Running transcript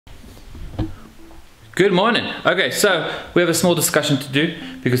Good morning. Okay, so we have a small discussion to do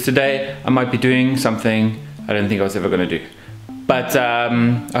because today I might be doing something I didn't think I was ever going to do. But I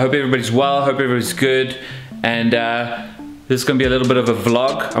hope everybody's well, hope everybody's good, and this is going to be a little bit of a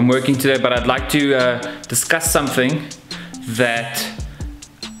vlog. I'm working today, but I'd like to discuss something that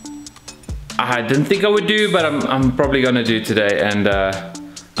I didn't think I would do, but I'm probably going to do today, and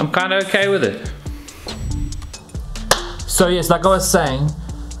I'm kind of okay with it. So yes, like I was saying,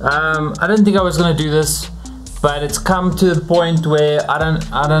 I didn't think I was going to do this, but it's come to the point where I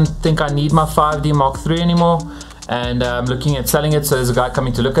don't think I need my 5D Mark III anymore, and I'm looking at selling it. So there's a guy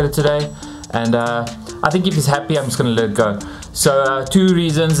coming to look at it today, and I think if he's happy, I'm just going to let it go. So two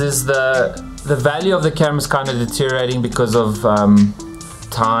reasons is the value of the camera is kind of deteriorating because of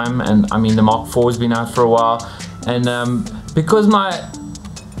time, and I mean the Mark IV has been out for a while, and because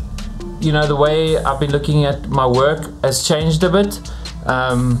the way I've been looking at my work has changed a bit.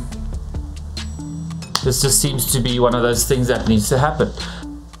 This just seems to be one of those things that needs to happen.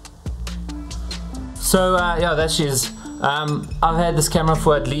 So yeah, that she is. I've had this camera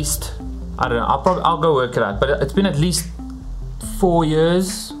for at least, I don't know, I'll go work it out, but it's been at least 4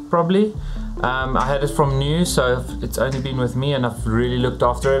 years probably. I had it from new, so it's only been with me, and I've really looked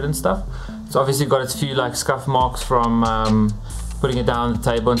after it and stuff. It's obviously got its few like scuff marks from putting it down on the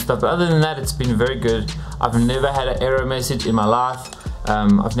table and stuff, but other than that, it's been very good. I've never had an error message in my life.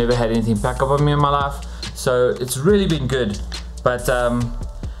 I've never had anything pack up on me in my life, so it's really been good. But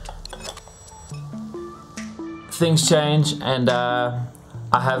things change, and I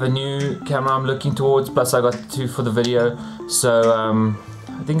have a new camera I'm looking towards, plus I got two for the video, so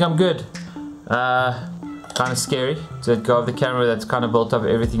I think I'm good. Kind of scary to let go of the camera that's kind of built up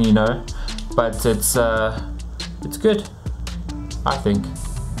everything you know, but it's good, I think.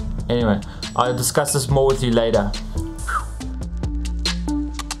 Anyway, I'll discuss this more with you later.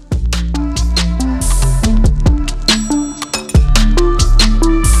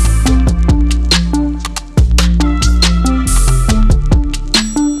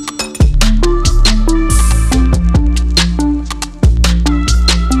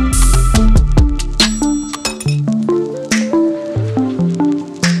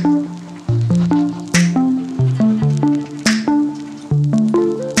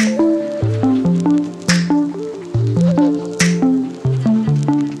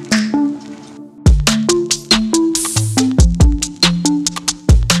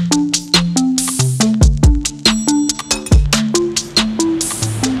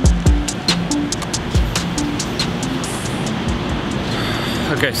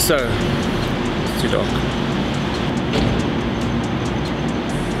 Okay, so it's too dark.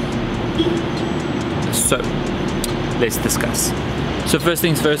 So let's discuss. So first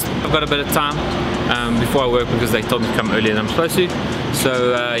things first, I've got a bit of time before I work because they told me to come earlier than I'm supposed to.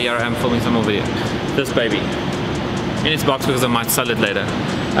 So here I am filming some more video. This baby in its box because I might sell it later.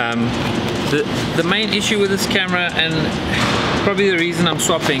 The main issue with this camera, and probably the reason I'm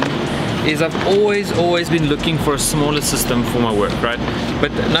swapping, is I've always been looking for a smaller system for my work, right?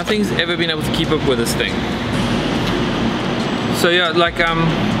 But nothing's ever been able to keep up with this thing. So yeah, like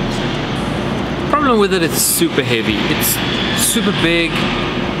problem with it, it's super heavy, it's super big.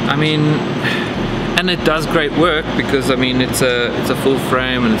 I mean, and it does great work because I mean it's a full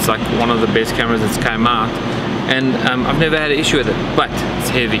frame, and it's like one of the best cameras that's come out, and I've never had an issue with it, but it's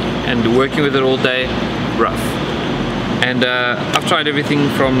heavy, and working with it all day, rough. And I've tried everything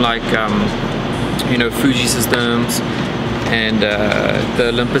from like Fuji systems and the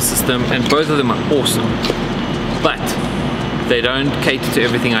Olympus system, and both of them are awesome, but they don't cater to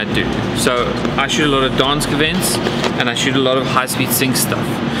everything I do. So I shoot a lot of dance events, and I shoot a lot of high-speed sync stuff.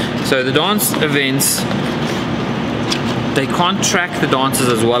 So the dance events, they can't track the dances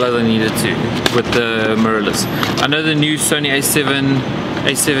as well as I needed to with the mirrorless. I know the new Sony A7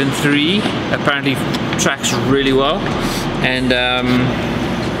 III apparently tracks really well, and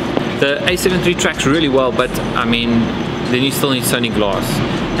the A7 III tracks really well, but I mean then you still need Sony glass,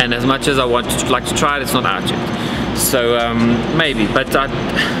 and as much as I want to like to try it, it's not out yet. So maybe, but I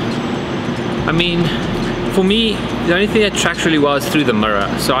mean, for me the only thing that tracks really well is through the mirror,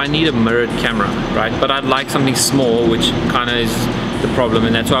 so I need a mirrored camera, right? But I'd like something small, which kind of is the problem,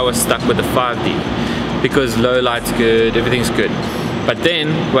 and that's why I was stuck with the 5D, because low light's good, everything's good. But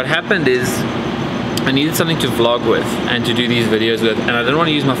then what happened is I needed something to vlog with and to do these videos with, and I didn't want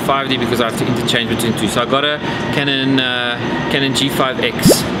to use my 5D because I have to interchange between two. So I got a Canon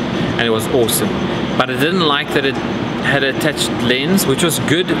G5X, and it was awesome. But I didn't like that it had an attached lens, which was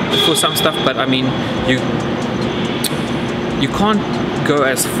good for some stuff, but I mean you can't go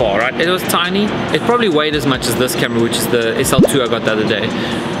as far, right? It was tiny. It probably weighed as much as this camera, which is the SL2 I got the other day.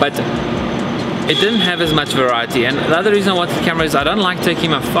 But it didn't have as much variety. And the other reason I wanted the camera is I don't like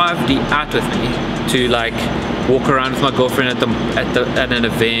taking my 5D out with me to like walk around with my girlfriend at an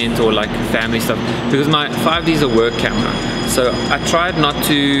event or like family stuff, because my 5D is a work camera. So I tried not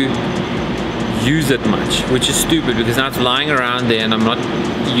to use it much, which is stupid because now it's lying around there and I'm not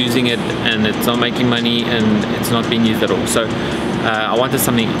using it and it's not making money and it's not being used at all. So I wanted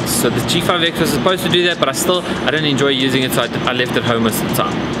something else. So the G5X was supposed to do that, but I didn't enjoy using it, so I left it home most of the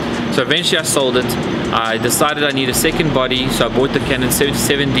time. So eventually I sold it. I decided I need a second body, so I bought the Canon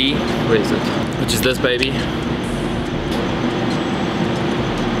 77D. Where is it? Which is this baby.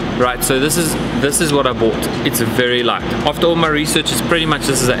 Right, so this is what I bought. It's very light. After all my research, it's pretty much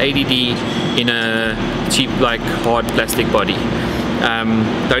this is an 80D in a cheap like hard plastic body.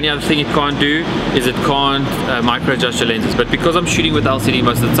 The only other thing it can't do is it can't micro adjust your lenses, but because I'm shooting with LCD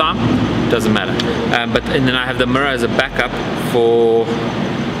most of the time, it doesn't matter. And then I have the mirror as a backup for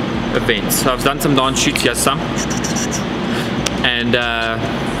events. So I've done some dance shoots, yes, some, and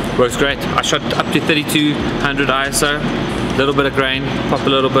works great. I shot up to 3200 ISO, a little bit of grain, pop a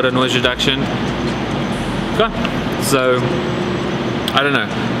little bit of noise reduction. Okay. So I don't know,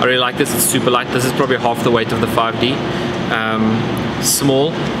 I really like this. It's super light. This is probably half the weight of the 5D.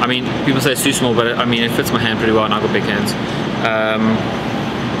 Small, I mean, people say it's too small, but I mean, it fits my hand pretty well and I've got big hands.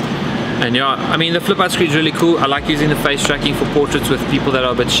 And yeah, I mean, the flip out screen is really cool. I like using the face tracking for portraits with people that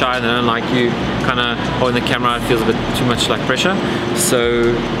are a bit shy and they don't like you kind of holding the camera. It feels a bit too much like pressure.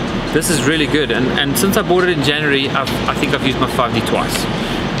 So this is really good. And since I bought it in January, I think I've used my 5D twice.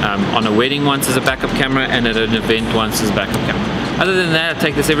 On a wedding once as a backup camera and at an event once as a backup camera. Other than that, I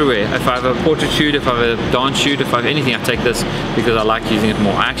take this everywhere. If I have a portrait shoot, if I have a dance shoot, if I have anything, I take this because I like using it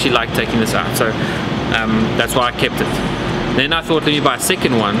more. I actually like taking this out, so that's why I kept it. Then I thought, let me buy a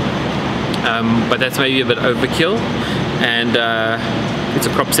second one, but that's maybe a bit overkill, and it's a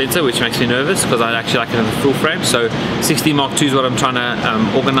crop sensor, which makes me nervous because I actually like it in the full frame. So 16 Mark II is what I'm trying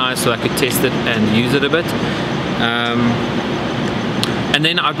to organize so I could test it and use it a bit. And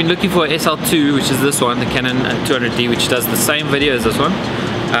then I've been looking for a SL2, which is this one, the Canon 200D, which does the same video as this one.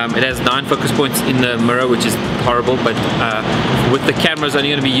 It has 9 focus points in the mirror, which is horrible, but with the camera it's only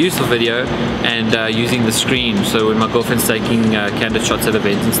going to be used for video and using the screen, so when my girlfriend's taking candid shots at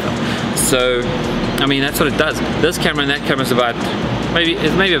events and stuff. So, I mean, that's what it does. This camera and that camera is about, maybe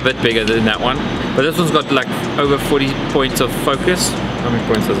a bit bigger than that one, but this one's got like over 40 points of focus. How many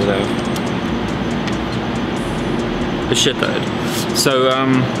points does it have? A shitload. So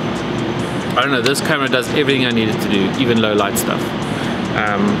I don't know, this camera does everything I need it to do, even low light stuff.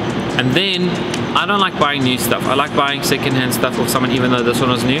 And then I don't like buying new stuff. I like buying secondhand stuff off someone, even though this one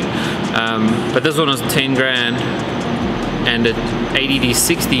was new. But this one was 10 grand and at 80D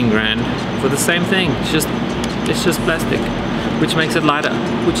 16 grand for the same thing. It's just plastic, which makes it lighter,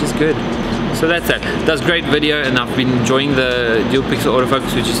 which is good. So that's that. It does great video, and I've been enjoying the dual pixel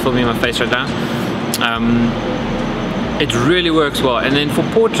autofocus, which is filming my face right now. It really works well. And then for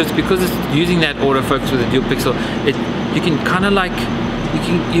portraits, because it's using that autofocus with a dual pixel, you can kind of like,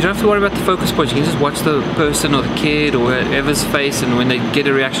 you don't have to worry about the focus point. You can just watch the person or the kid or whoever's face, and when they get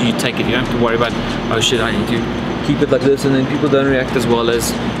a reaction, you take it. You don't have to worry about, oh shit, I need to keep it like this, and then people don't react as well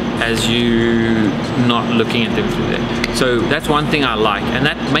as you not looking at them through there. So that's one thing I like, and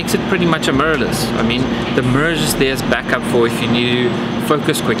that makes it pretty much a mirrorless. I mean, the mirror is just there as backup for if you need to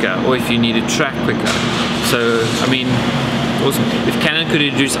focus quicker or if you need to track quicker. So, I mean, awesome. If Canon could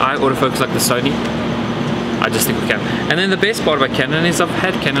introduce eye autofocus like the Sony, I just think we can. And then the best part about Canon is I've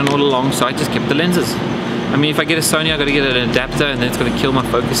had Canon all along, so I just kept the lenses. I mean, if I get a Sony, I got to get an adapter, and then it's going to kill my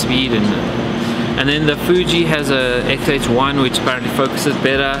focus speed. And then the Fuji has a X-H1, which apparently focuses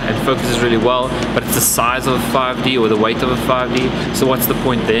better and focuses really well, but it's the size of a 5D or the weight of a 5D. So what's the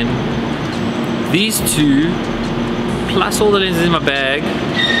point then? These two, plus all the lenses in my bag,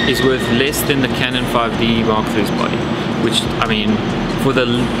 is worth less than the Canon 5D Mark III's body, which, I mean, for the,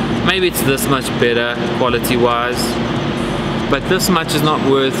 maybe it's this much better quality wise, but this much is not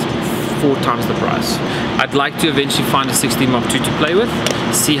worth 4 times the price. I'd like to eventually find a 16 Mark II to play with,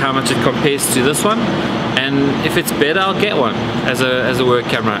 see how much it compares to this one, and if it's better, I'll get one as a work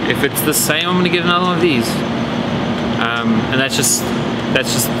camera. If it's the same, I'm gonna get another one of these. And that's just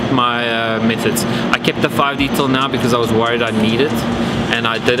my methods. I kept the 5D till now because I was worried I'd need it, and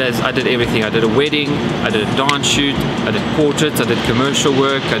I did everything. I did a wedding, I did a dance shoot, I did portraits, I did commercial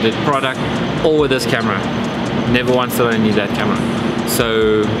work, I did product, all with this camera. Never once did I need that camera.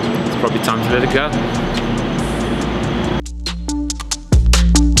 So it's probably time to let it go.